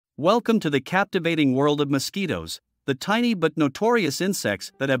Welcome to the captivating world of mosquitoes, the tiny but notorious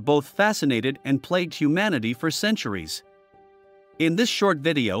insects that have both fascinated and plagued humanity for centuries. In this short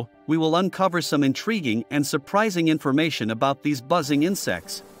video, we will uncover some intriguing and surprising information about these buzzing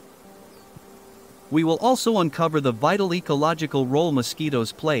insects. We will also uncover the vital ecological role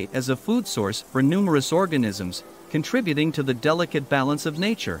mosquitoes play as a food source for numerous organisms, contributing to the delicate balance of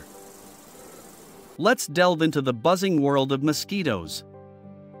nature. Let's delve into the buzzing world of mosquitoes.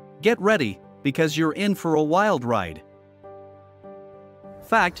 Get ready, because you're in for a wild ride.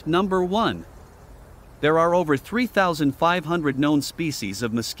 Fact number 1. There are over 3,500 known species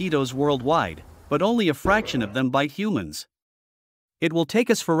of mosquitoes worldwide, but only a fraction of them bite humans. It will take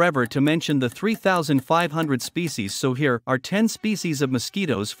us forever to mention the 3,500 species, so here are 10 species of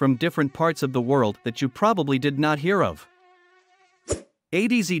mosquitoes from different parts of the world that you probably did not hear of.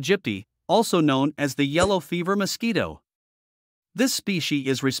 Aedes aegypti, also known as the yellow fever mosquito. This species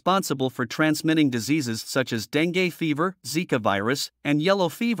is responsible for transmitting diseases such as dengue fever, Zika virus, and yellow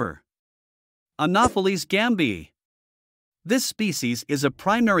fever. Anopheles gambiae. This species is a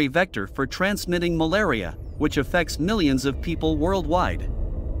primary vector for transmitting malaria, which affects millions of people worldwide.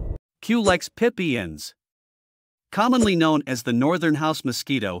 Culex pipiens. Commonly known as the northern house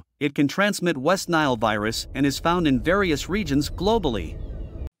mosquito, it can transmit West Nile virus and is found in various regions globally.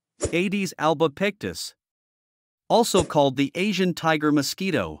 Aedes albopictus. Also called the Asian tiger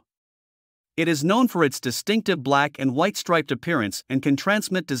mosquito. It is known for its distinctive black and white striped appearance and can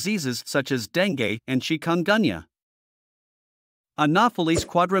transmit diseases such as dengue and chikungunya. Anopheles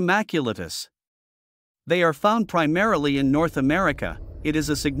quadrimaculatus. They are found primarily in North America. It is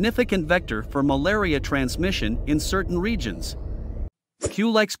a significant vector for malaria transmission in certain regions.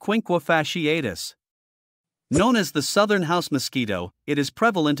 Culex quinquefasciatus. Known as the southern house mosquito, it is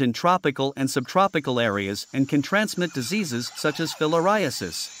prevalent in tropical and subtropical areas and can transmit diseases such as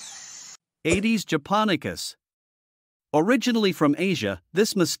filariasis. Aedes japonicus. Originally from Asia,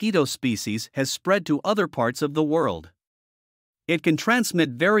 this mosquito species has spread to other parts of the world. It can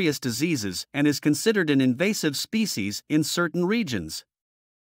transmit various diseases and is considered an invasive species in certain regions.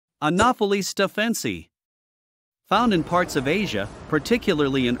 Anopheles stephensi. Found in parts of Asia,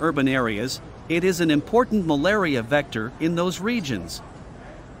 particularly in urban areas, it is an important malaria vector in those regions.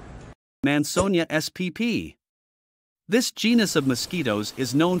 Mansonia spp. This genus of mosquitoes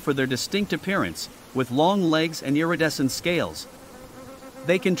is known for their distinct appearance, with long legs and iridescent scales.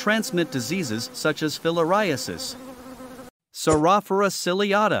 They can transmit diseases such as filariasis. Saurophora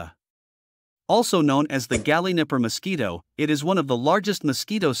ciliata. Also known as the galliniper mosquito, it is one of the largest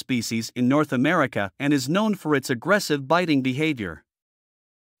mosquito species in North America and is known for its aggressive biting behavior.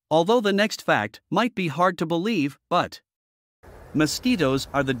 Although the next fact might be hard to believe, but mosquitoes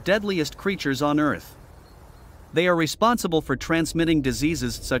are the deadliest creatures on Earth. They are responsible for transmitting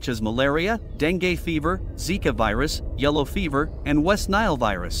diseases such as malaria, dengue fever, Zika virus, yellow fever, and West Nile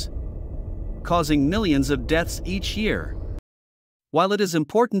virus, causing millions of deaths each year. While it is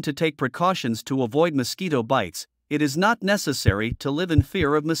important to take precautions to avoid mosquito bites, it is not necessary to live in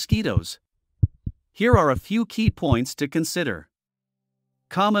fear of mosquitoes. Here are a few key points to consider.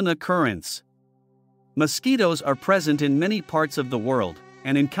 Common occurrence. Mosquitoes are present in many parts of the world,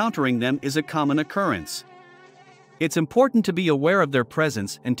 and encountering them is a common occurrence. It's important to be aware of their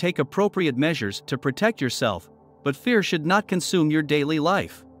presence and take appropriate measures to protect yourself, but fear should not consume your daily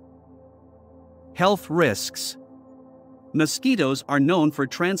life. Health risks. Mosquitoes are known for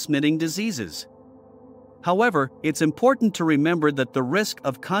transmitting diseases. However, it's important to remember that the risk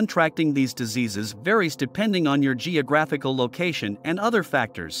of contracting these diseases varies depending on your geographical location and other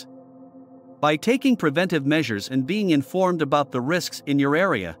factors. By taking preventive measures and being informed about the risks in your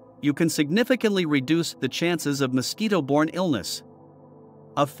area, you can significantly reduce the chances of mosquito-borne illness.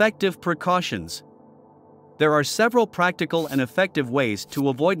 Effective precautions. There are several practical and effective ways to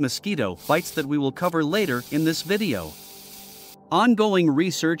avoid mosquito bites that we will cover later in this video. Ongoing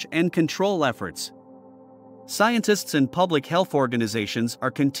research and control efforts. Scientists and public health organizations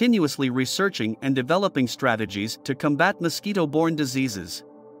are continuously researching and developing strategies to combat mosquito-borne diseases.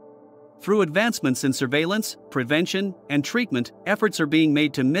 Through advancements in surveillance, prevention, and treatment, efforts are being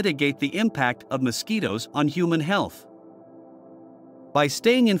made to mitigate the impact of mosquitoes on human health. By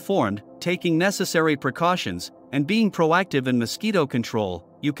staying informed, taking necessary precautions, and being proactive in mosquito control,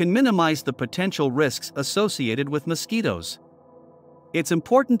 you can minimize the potential risks associated with mosquitoes. It's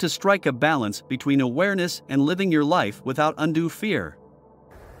important to strike a balance between awareness and living your life without undue fear.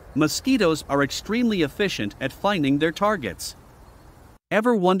 Mosquitoes are extremely efficient at finding their targets.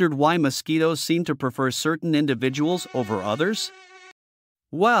 Ever wondered why mosquitoes seem to prefer certain individuals over others?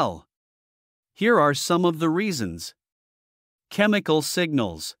 Well, here are some of the reasons. Chemical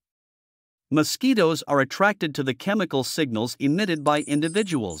signals. Mosquitoes are attracted to the chemical signals emitted by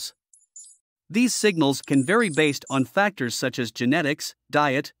individuals. These signals can vary based on factors such as genetics,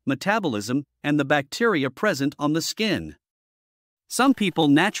 diet, metabolism, and the bacteria present on the skin. Some people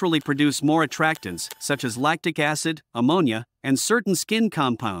naturally produce more attractants, such as lactic acid, ammonia, and certain skin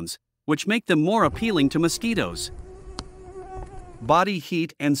compounds, which make them more appealing to mosquitoes. Body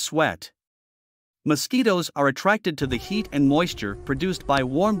heat and sweat. Mosquitoes are attracted to the heat and moisture produced by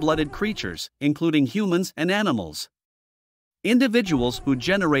warm-blooded creatures, including humans and animals. Individuals who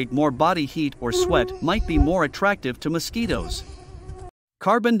generate more body heat or sweat might be more attractive to mosquitoes.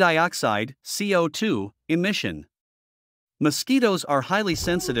 Carbon dioxide, CO2, emission. Mosquitoes are highly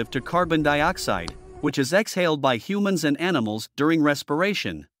sensitive to carbon dioxide, which is exhaled by humans and animals during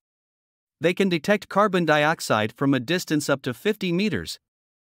respiration. They can detect carbon dioxide from a distance up to 50 meters.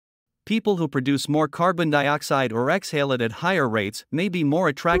 People who produce more carbon dioxide or exhale it at higher rates may be more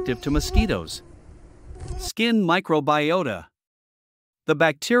attractive to mosquitoes. Skin microbiota. The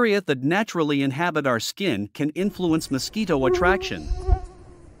bacteria that naturally inhabit our skin can influence mosquito attraction.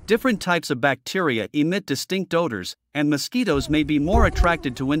 Different types of bacteria emit distinct odors, and mosquitoes may be more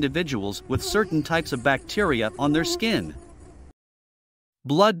attracted to individuals with certain types of bacteria on their skin.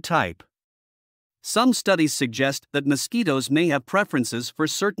 Blood type. Some studies suggest that mosquitoes may have preferences for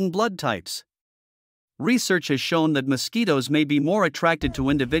certain blood types. Research has shown that mosquitoes may be more attracted to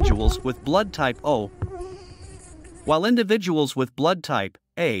individuals with blood type O, while individuals with blood type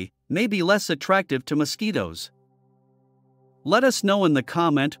A may be less attractive to mosquitoes. Let us know in the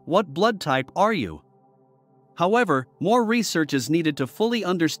comment what blood type are you. However, more research is needed to fully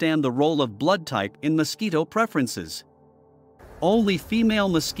understand the role of blood type in mosquito preferences. Only female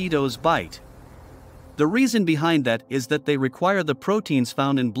mosquitoes bite. The reason behind that is that they require the proteins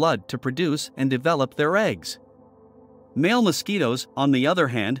found in blood to produce and develop their eggs. Male mosquitoes, on the other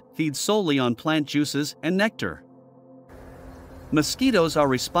hand, feed solely on plant juices and nectar. Mosquitoes are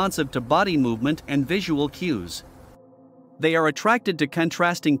responsive to body movement and visual cues. They are attracted to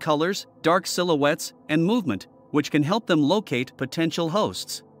contrasting colors, dark silhouettes, and movement, which can help them locate potential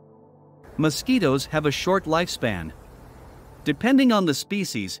hosts. Mosquitoes have a short lifespan. Depending on the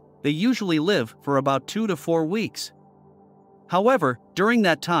species, they usually live for about 2 to 4 weeks. However, during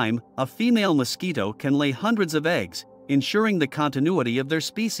that time, a female mosquito can lay hundreds of eggs, ensuring the continuity of their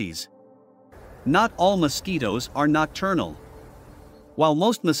species. Not all mosquitoes are nocturnal. While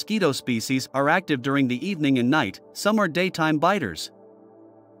most mosquito species are active during the evening and night, some are daytime biters.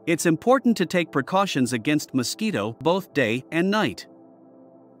 It's important to take precautions against mosquito both day and night.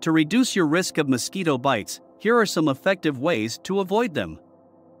 To reduce your risk of mosquito bites, here are some effective ways to avoid them.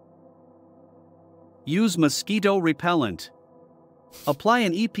 Use mosquito repellent. Apply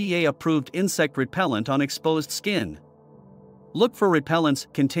an EPA-approved insect repellent on exposed skin. Look for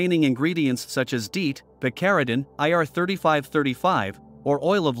repellents containing ingredients such as DEET, picaridin, IR3535, or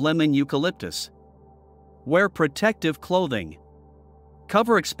oil of lemon eucalyptus. Wear protective clothing.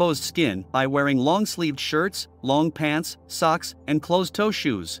 Cover exposed skin by wearing long-sleeved shirts, long pants, socks, and closed-toe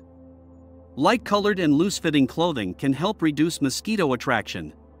shoes. Light-colored and loose-fitting clothing can help reduce mosquito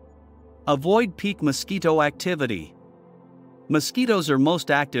attraction. Avoid peak mosquito activity. Mosquitoes are most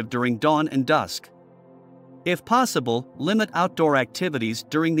active during dawn and dusk. If possible, limit outdoor activities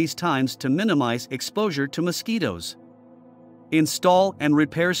during these times to minimize exposure to mosquitoes. Install and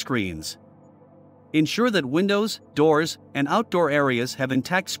repair screens. Ensure that windows, doors, and outdoor areas have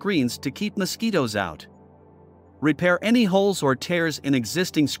intact screens to keep mosquitoes out. Repair any holes or tears in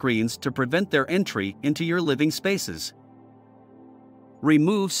existing screens to prevent their entry into your living spaces.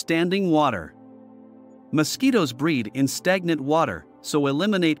 Remove standing water. Mosquitoes breed in stagnant water, so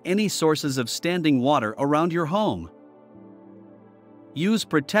eliminate any sources of standing water around your home. Use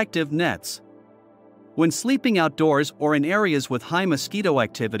protective nets. When sleeping outdoors or in areas with high mosquito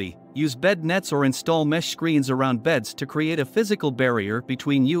activity, use bed nets or install mesh screens around beds to create a physical barrier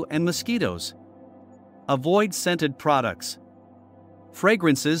between you and mosquitoes. Avoid scented products.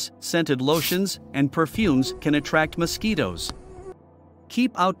 Fragrances, scented lotions, and perfumes can attract mosquitoes.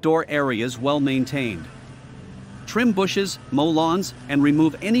 Keep outdoor areas well maintained. Trim bushes, mow lawns, and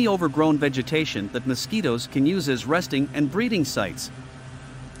remove any overgrown vegetation that mosquitoes can use as resting and breeding sites.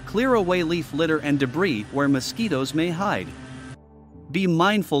 Clear away leaf litter and debris where mosquitoes may hide. Be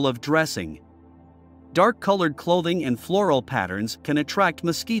mindful of dressing. Dark-colored clothing and floral patterns can attract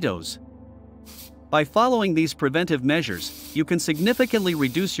mosquitoes. By following these preventive measures, you can significantly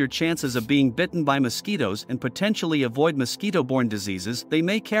reduce your chances of being bitten by mosquitoes and potentially avoid mosquito-borne diseases they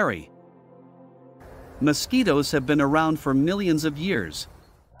may carry. Mosquitoes have been around for millions of years.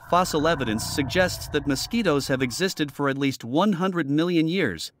 Fossil evidence suggests that mosquitoes have existed for at least 100 million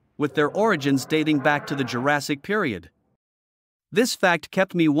years, with their origins dating back to the Jurassic period. This fact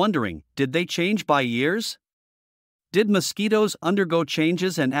kept me wondering, did they change by years? Did mosquitoes undergo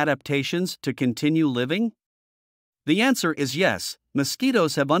changes and adaptations to continue living? The answer is yes,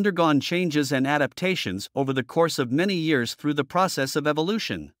 mosquitoes have undergone changes and adaptations over the course of many years through the process of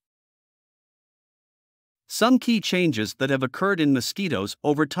evolution. Some key changes that have occurred in mosquitoes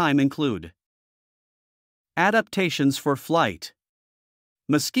over time include adaptations for flight.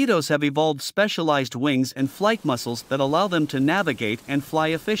 Mosquitoes have evolved specialized wings and flight muscles that allow them to navigate and fly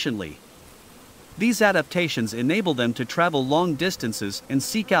efficiently. These adaptations enable them to travel long distances and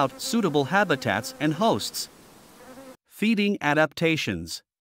seek out suitable habitats and hosts. Feeding adaptations.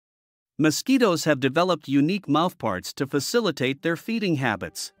 Mosquitoes have developed unique mouthparts to facilitate their feeding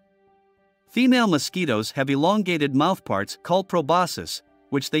habits. Female mosquitoes have elongated mouthparts called proboscis,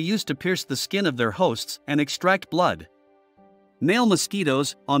 which they use to pierce the skin of their hosts and extract blood. Male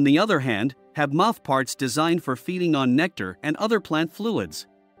mosquitoes, on the other hand, have mouthparts designed for feeding on nectar and other plant fluids.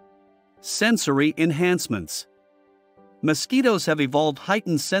 Sensory enhancements. Mosquitoes have evolved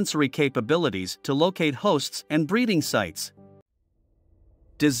heightened sensory capabilities to locate hosts and breeding sites.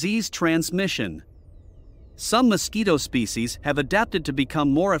 Disease transmission. Some mosquito species have adapted to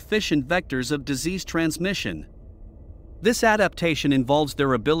become more efficient vectors of disease transmission. This adaptation involves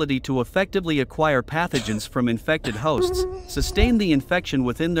their ability to effectively acquire pathogens from infected hosts, sustain the infection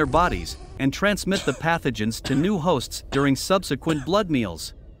within their bodies, and transmit the pathogens to new hosts during subsequent blood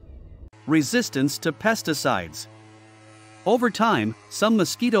meals. Resistance to pesticides. Over time, some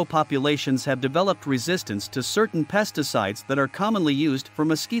mosquito populations have developed resistance to certain pesticides that are commonly used for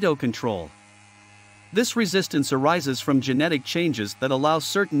mosquito control. This resistance arises from genetic changes that allow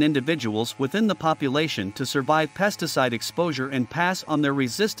certain individuals within the population to survive pesticide exposure and pass on their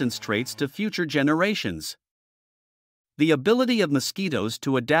resistance traits to future generations. The ability of mosquitoes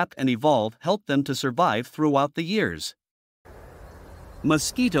to adapt and evolve helped them to survive throughout the years.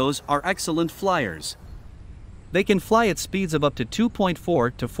 Mosquitoes are excellent flyers. They can fly at speeds of up to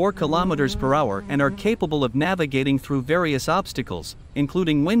 2.4 to 4 km per hour and are capable of navigating through various obstacles,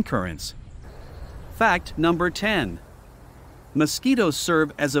 including wind currents. Fact number 10. Mosquitoes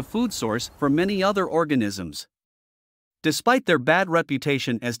serve as a food source for many other organisms. Despite their bad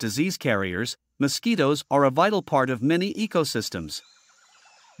reputation as disease carriers, mosquitoes are a vital part of many ecosystems.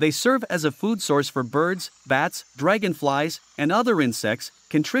 They serve as a food source for birds, bats, dragonflies, and other insects,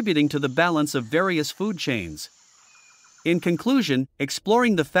 contributing to the balance of various food chains. In conclusion,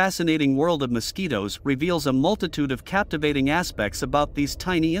 exploring the fascinating world of mosquitoes reveals a multitude of captivating aspects about these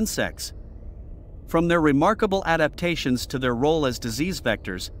tiny insects. From their remarkable adaptations to their role as disease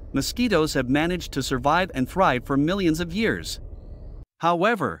vectors, mosquitoes have managed to survive and thrive for millions of years.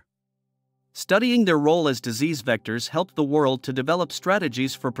 However, studying their role as disease vectors helped the world to develop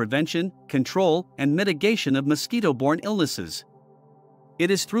strategies for prevention, control, and mitigation of mosquito-borne illnesses. It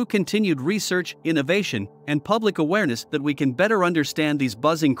is through continued research, innovation, and public awareness that we can better understand these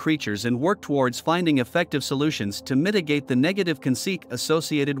buzzing creatures and work towards finding effective solutions to mitigate the negative conceit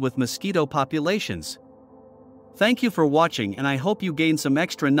associated with mosquito populations. Thank you for watching, and I hope you gained some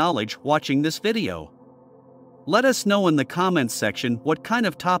extra knowledge watching this video. Let us know in the comments section what kind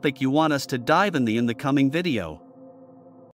of topic you want us to dive into in the coming video.